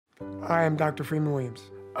I am Dr. Freeman Williams.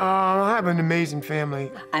 I have an amazing family.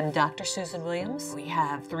 I'm Dr. Susan Williams. We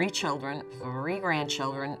have 3 children, 3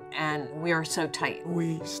 grandchildren, and we are so tight.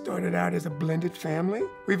 We started out as a blended family.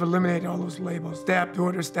 We've eliminated all those labels.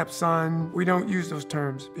 Stepdaughter, stepson. We don't use those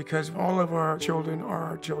terms because all of our children are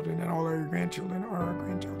our children and all our grandchildren are our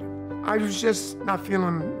grandchildren. I was just not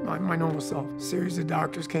feeling my normal self. A series of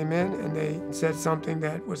doctors came in and they said something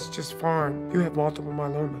that was just foreign. You have multiple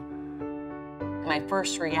myeloma. My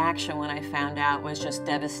first reaction when I found out was just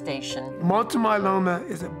devastation. Multiple myeloma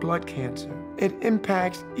is a blood cancer. It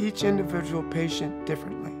impacts each individual patient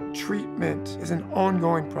differently. Treatment is an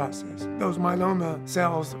ongoing process. Those myeloma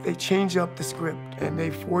cells, they change up the script and they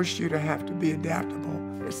force you to have to be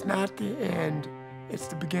adaptable. It's not the end, it's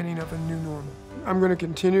the beginning of a new normal. I'm going to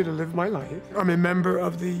continue to live my life. I'm a member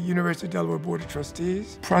of the University of Delaware Board of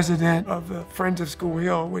Trustees, president of the Friends of School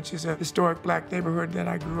Hill, which is a historic black neighborhood that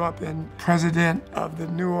I grew up in, president of the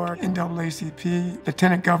Newark NAACP,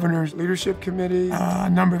 Lieutenant Governor's Leadership Committee, a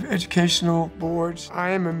number of educational boards. I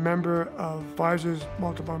am a member of Pfizer's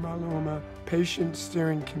Multiple Myeloma Patient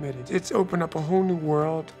Steering Committee. It's opened up a whole new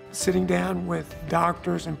world, sitting down with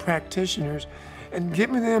doctors and practitioners and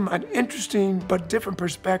giving them an interesting but different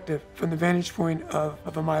perspective from the vantage point of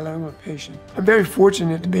a myeloma patient. I'm very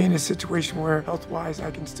fortunate to be in a situation where health-wise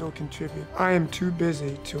I can still contribute. I am too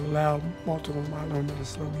busy to allow multiple myeloma to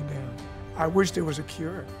slow me down. I wish there was a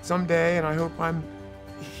cure someday, and I hope I'm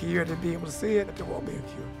here to be able to see it, but there won't be a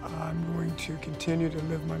cure. I'm going to continue to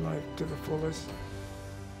live my life to the fullest.